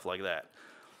scores and stuff like that.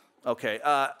 Okay,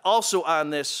 also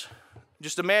on this,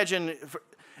 just imagine,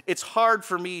 it's hard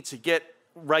for me to get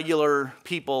regular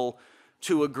people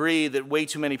to agree that way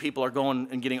too many people are going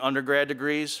and getting undergrad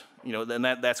degrees. And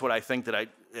that's what I think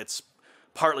it's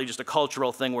partly just a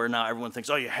cultural thing where now everyone thinks,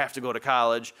 oh, you have to go to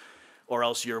college or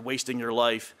else you're wasting your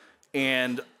life.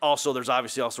 And also there's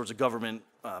obviously all sorts of government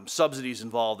subsidies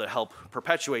involved that help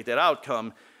perpetuate that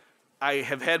outcome. I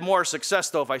have had more success,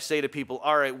 though, if I say to people,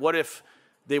 all right, what if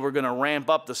they were going to ramp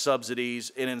up the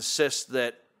subsidies and insist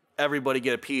that everybody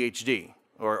get a PhD,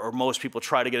 or most people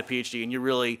try to get a PhD, and you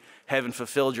really haven't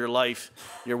fulfilled your life,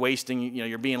 you're wasting,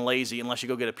 you're being lazy unless you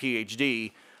go get a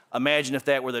PhD. Imagine if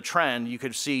that were the trend. You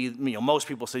could see, most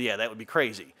people say, yeah, that would be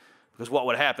crazy. Because what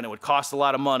would happen? It would cost a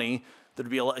lot of money. There'd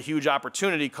be a huge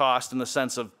opportunity cost in the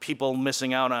sense of people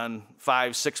missing out on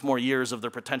 5-6 more years of their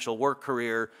potential work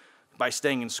career by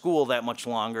staying in school that much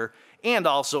longer. And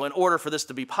also, in order for this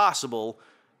to be possible,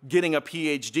 getting a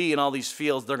PhD in all these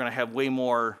fields, they're going to have way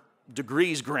more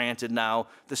degrees granted now.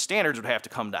 The standards would have to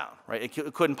come down, right?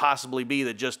 It couldn't possibly be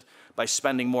that just by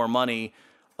spending more money,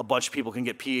 a bunch of people can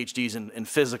get PhDs in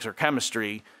physics or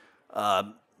chemistry.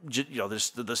 Or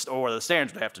the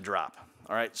standards would have to drop.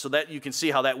 All right, so that you can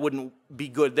see how that wouldn't be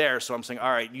good there. So I'm saying,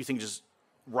 all right, you think just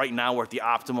right now we're at the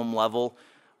optimum level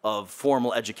of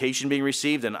formal education being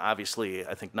received? And obviously,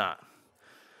 I think not.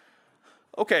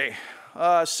 Okay,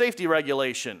 safety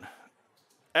regulation.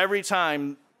 Every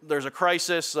time there's a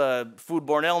crisis,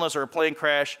 foodborne illness, or a plane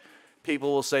crash,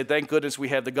 people will say, thank goodness we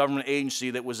had the government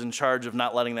agency that was in charge of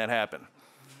not letting that happen.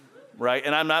 Right?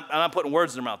 And I'm not putting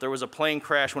words in their mouth. There was a plane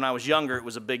crash when I was younger. It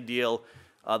was a big deal.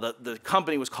 The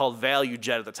company was called Value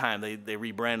Jet at the time. They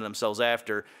rebranded themselves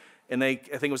after. And I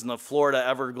think it was in the Florida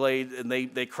Everglades, and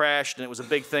they crashed, and it was a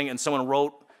big thing. And someone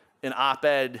wrote an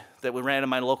op-ed that we ran in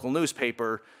my local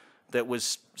newspaper that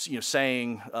was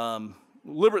saying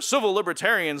civil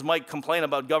libertarians might complain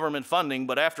about government funding,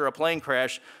 but after a plane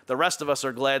crash, the rest of us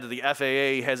are glad that the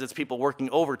FAA has its people working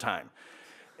overtime.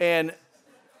 And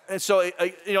so,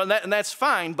 and that's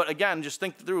fine, but again, just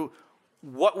think through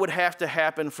what would have to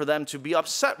happen for them to be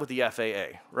upset with the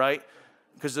FAA, right?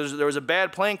 Because there was a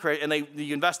bad plane crash, and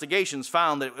the investigations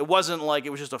found that it wasn't like it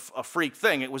was just a freak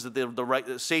thing. It was that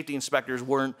the safety inspectors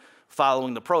weren't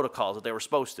following the protocols that they were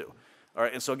supposed to. All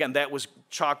right, and so again, that was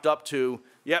chalked up to,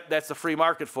 yep, that's the free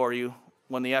market for you.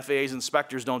 When the FAA's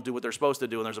inspectors don't do what they're supposed to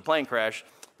do and there's a plane crash,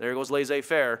 there goes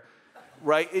laissez-faire,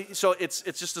 right? So it's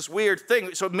just this weird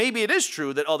thing. So maybe it is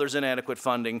true that, there's inadequate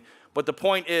funding, but the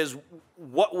point is,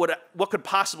 what could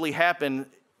possibly happen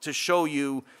to show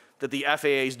you that the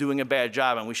FAA is doing a bad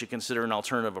job and we should consider an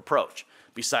alternative approach,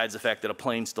 besides the fact that a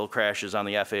plane still crashes on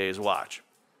the FAA's watch?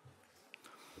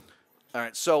 All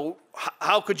right, so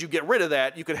how could you get rid of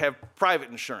that? You could have private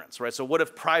insurance, right? So what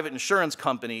if private insurance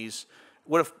companies,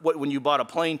 when you bought a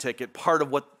plane ticket, part of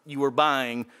what you were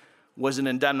buying was an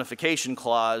indemnification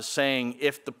clause saying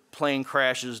if the plane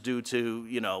crashes due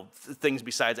to, things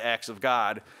besides acts of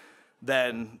God,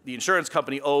 then the insurance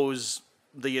company owes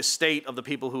the estate of the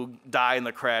people who die in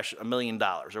the crash $1 million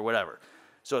or whatever.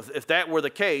 So if that were the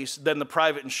case, then the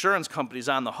private insurance company's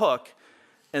on the hook,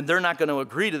 and they're not going to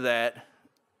agree to that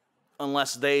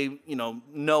unless they,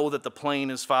 know that the plane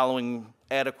is following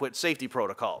adequate safety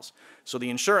protocols. So the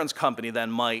insurance company then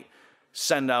might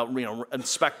send out,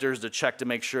 inspectors to check to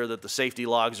make sure that the safety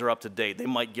logs are up to date. They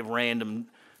might give random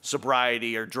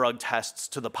sobriety or drug tests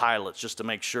to the pilots just to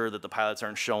make sure that the pilots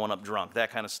aren't showing up drunk,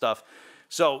 that kind of stuff.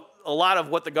 So a lot of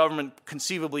what the government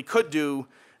conceivably could do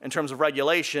in terms of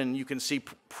regulation, you can see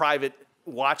private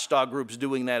watchdog groups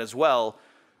doing that as well.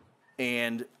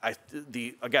 And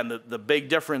the big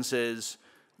difference is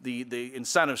the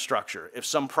incentive structure. If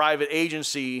some private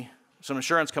agency, some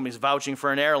insurance company is vouching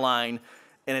for an airline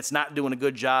and it's not doing a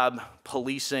good job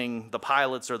policing the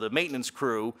pilots or the maintenance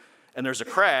crew, and there's a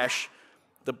crash,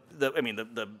 the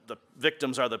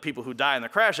victims are the people who die in the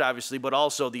crash, obviously, but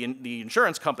also the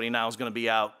insurance company now is going to be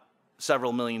out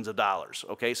several millions of dollars.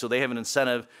 Okay, so they have an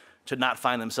incentive to not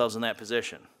find themselves in that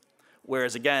position.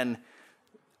 Whereas again,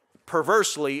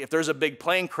 perversely, if there's a big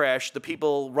plane crash, the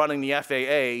people running the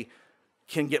FAA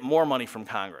can get more money from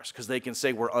Congress because they can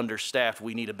say we're understaffed,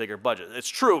 we need a bigger budget. It's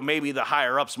true, maybe the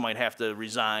higher ups might have to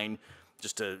resign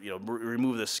just to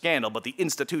remove this scandal, but the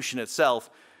institution itself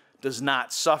does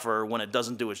not suffer when it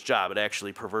doesn't do its job. It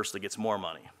actually perversely gets more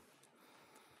money.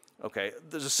 Okay,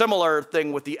 there's a similar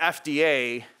thing with the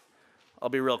FDA. I'll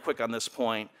be real quick on this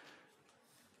point.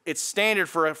 It's standard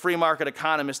for a free market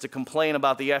economist to complain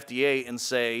about the FDA and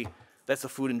say, that's the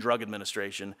Food and Drug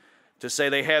Administration, to say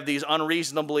they have these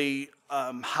unreasonably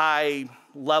high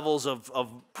levels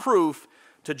of proof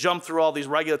to jump through all these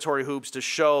regulatory hoops to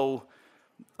show,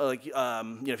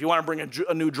 if you want to bring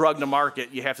a new drug to market,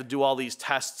 you have to do all these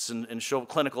tests and show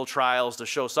clinical trials to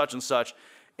show such and such.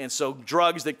 And so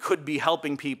drugs that could be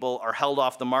helping people are held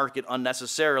off the market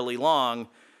unnecessarily long.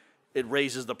 It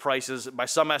raises the prices. By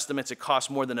some estimates, it costs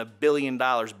more than $1 billion,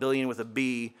 billion with a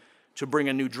B, to bring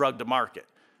a new drug to market.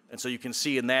 And so you can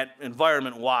see in that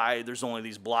environment why there's only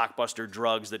these blockbuster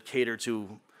drugs that cater to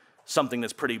something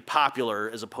that's pretty popular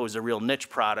as opposed to real niche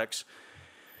products.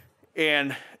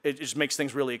 And it just makes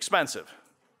things really expensive.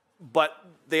 But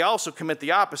they also commit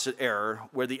the opposite error,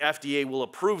 where the FDA will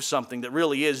approve something that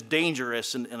really is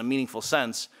dangerous in a meaningful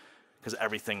sense, because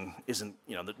everything isn't,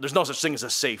 there's no such thing as a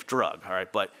safe drug, all right?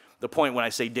 But the point when I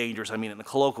say dangerous, I mean in the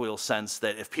colloquial sense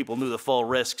that if people knew the full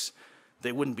risks,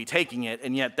 they wouldn't be taking it,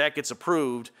 and yet that gets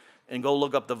approved. And go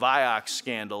look up the Vioxx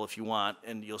scandal if you want,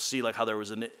 and you'll see how there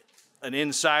was an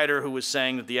insider who was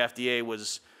saying that the FDA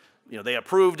was, they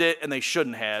approved it and they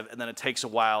shouldn't have, and then it takes a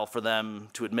while for them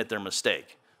to admit their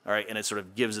mistake, all right? And it sort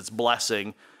of gives its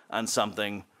blessing on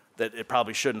something that it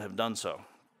probably shouldn't have done so.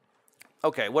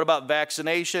 Okay, what about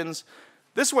vaccinations?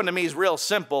 This one to me is real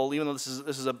simple, even though this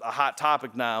is a hot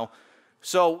topic now.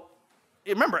 So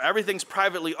remember, everything's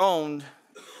privately owned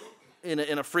in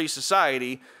a free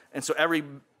society, and so every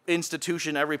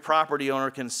institution, every property owner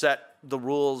can set the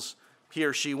rules he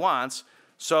or she wants.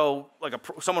 So like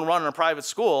someone running a private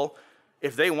school,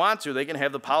 if they want to, they can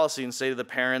have the policy and say to the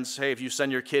parents, hey, if you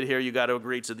send your kid here, you got to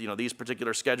agree to these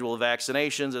particular schedule of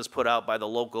vaccinations as put out by the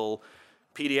local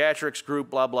pediatrics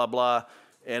group, blah, blah, blah.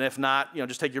 And if not,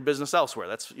 just take your business elsewhere.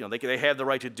 That's, they have the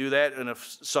right to do that. And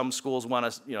if some schools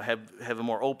want to, have a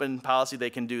more open policy,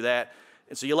 they can do that.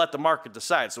 And so you let the market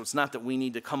decide. So it's not that we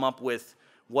need to come up with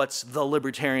what's the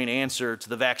libertarian answer to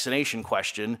the vaccination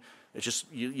question. It's just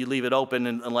you leave it open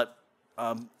and let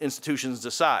institutions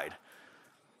decide.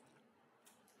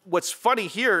 What's funny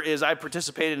here is I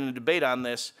participated in a debate on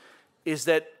this, is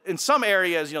that in some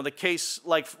areas, the case,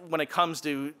 like when it comes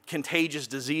to contagious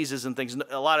diseases and things,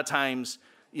 a lot of times,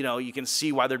 you can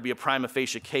see why there'd be a prima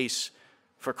facie case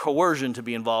for coercion to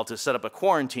be involved to set up a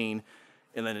quarantine.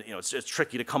 And then, it's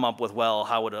tricky to come up with, well,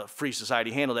 how would a free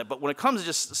society handle that? But when it comes to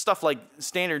just stuff like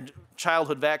standard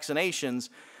childhood vaccinations,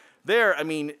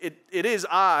 it is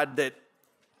odd that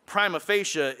prima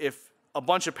facie, if a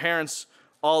bunch of parents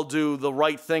all do the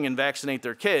right thing and vaccinate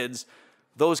their kids,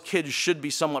 those kids should be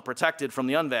somewhat protected from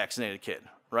the unvaccinated kid,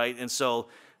 right? And so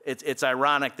it's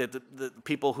ironic that the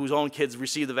people whose own kids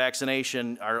receive the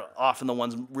vaccination are often the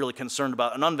ones really concerned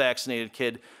about an unvaccinated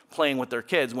kid playing with their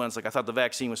kids, when it's like, I thought the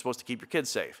vaccine was supposed to keep your kids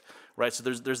safe, right? So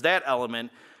there's that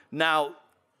element. Now,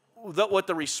 what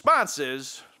the response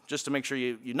is, just to make sure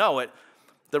you know it,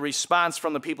 the response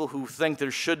from the people who think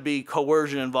there should be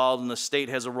coercion involved and the state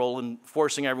has a role in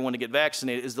forcing everyone to get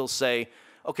vaccinated is they'll say,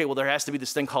 okay, well, there has to be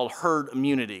this thing called herd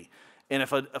immunity. And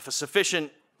if a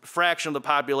sufficient fraction of the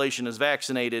population is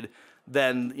vaccinated,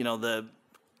 then the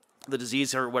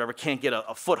disease or whatever can't get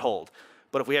a foothold.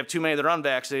 But if we have too many that are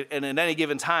unvaccinated, and at any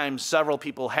given time, several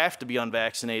people have to be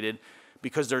unvaccinated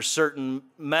because there's certain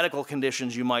medical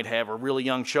conditions you might have, or really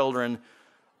young children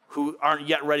who aren't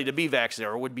yet ready to be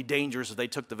vaccinated or would be dangerous if they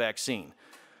took the vaccine.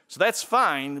 So that's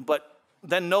fine, but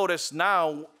then notice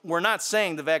now we're not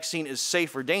saying the vaccine is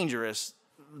safe or dangerous.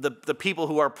 The people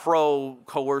who are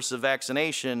pro-coercive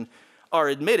vaccination are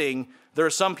admitting there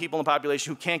are some people in the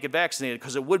population who can't get vaccinated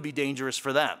because it would be dangerous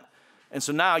for them. And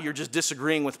so now you're just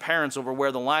disagreeing with parents over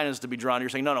where the line is to be drawn. You're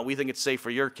saying, no, we think it's safe for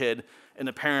your kid. And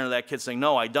the parent of that kid saying,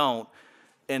 no, I don't.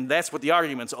 And that's what the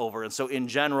argument's over. And so in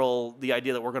general, the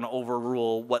idea that we're going to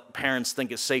overrule what parents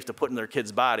think is safe to put in their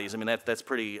kids' bodies, I mean, that's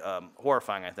pretty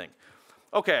horrifying, I think.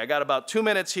 Okay, I got about 2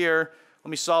 minutes here.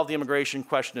 Let me solve the immigration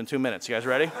question in 2 minutes. You guys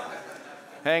ready?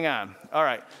 Hang on. All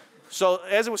right. So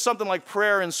as it was something like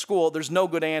prayer in school, there's no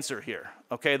good answer here,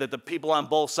 okay, that the people on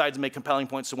both sides make compelling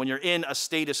points. So when you're in a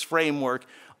statist framework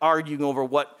arguing over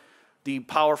what the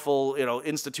powerful,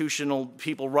 institutional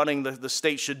people running the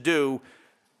state should do,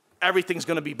 everything's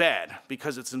going to be bad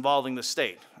because it's involving the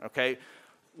state, okay?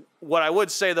 What I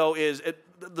would say, though, is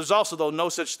there's also, though, no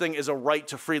such thing as a right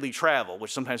to freely travel,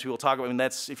 which sometimes people talk about. I mean,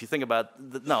 that's, if you think about,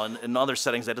 in other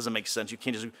settings, that doesn't make sense. You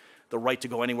can't just the right to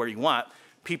go anywhere you want.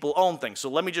 People own things. So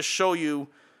let me just show you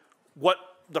what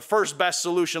the first best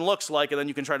solution looks like, and then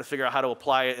you can try to figure out how to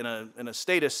apply it in a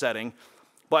statist setting.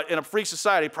 But in a free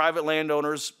society, private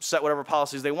landowners set whatever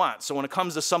policies they want. So when it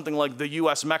comes to something like the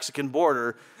U.S.-Mexican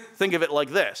border, think of it like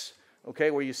this,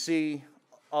 okay, where you see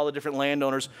all the different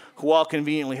landowners who all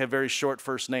conveniently have very short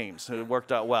first names. It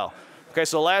worked out well. Okay,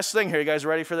 so last thing here, you guys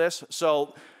ready for this?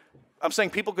 So I'm saying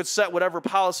people could set whatever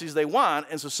policies they want,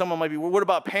 and so someone might be, well, what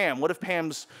about Pam? What if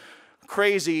Pam's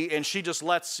crazy and she just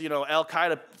lets,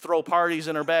 Al-Qaeda throw parties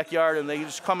in her backyard and they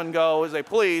just come and go as they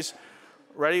please?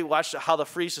 Ready? Watch how the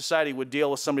free society would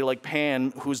deal with somebody like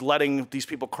Pam who's letting these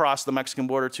people cross the Mexican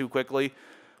border too quickly.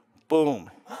 Boom.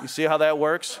 You see how that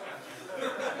works?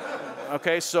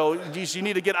 Okay, so you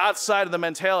need to get outside of the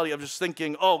mentality of just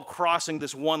thinking, crossing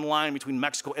this one line between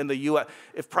Mexico and the U.S.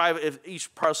 If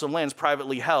each parcel of land is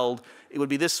privately held, it would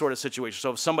be this sort of situation.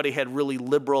 So if somebody had really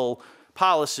liberal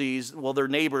policies, well, their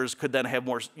neighbors could then have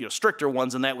more stricter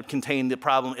ones, and that would contain the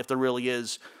problem if there really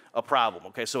is a problem.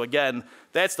 Okay, so again,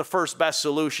 that's the first best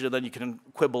solution, and then you can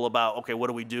quibble about, okay, what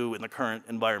do we do in the current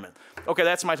environment? Okay,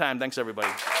 that's my time. Thanks, everybody.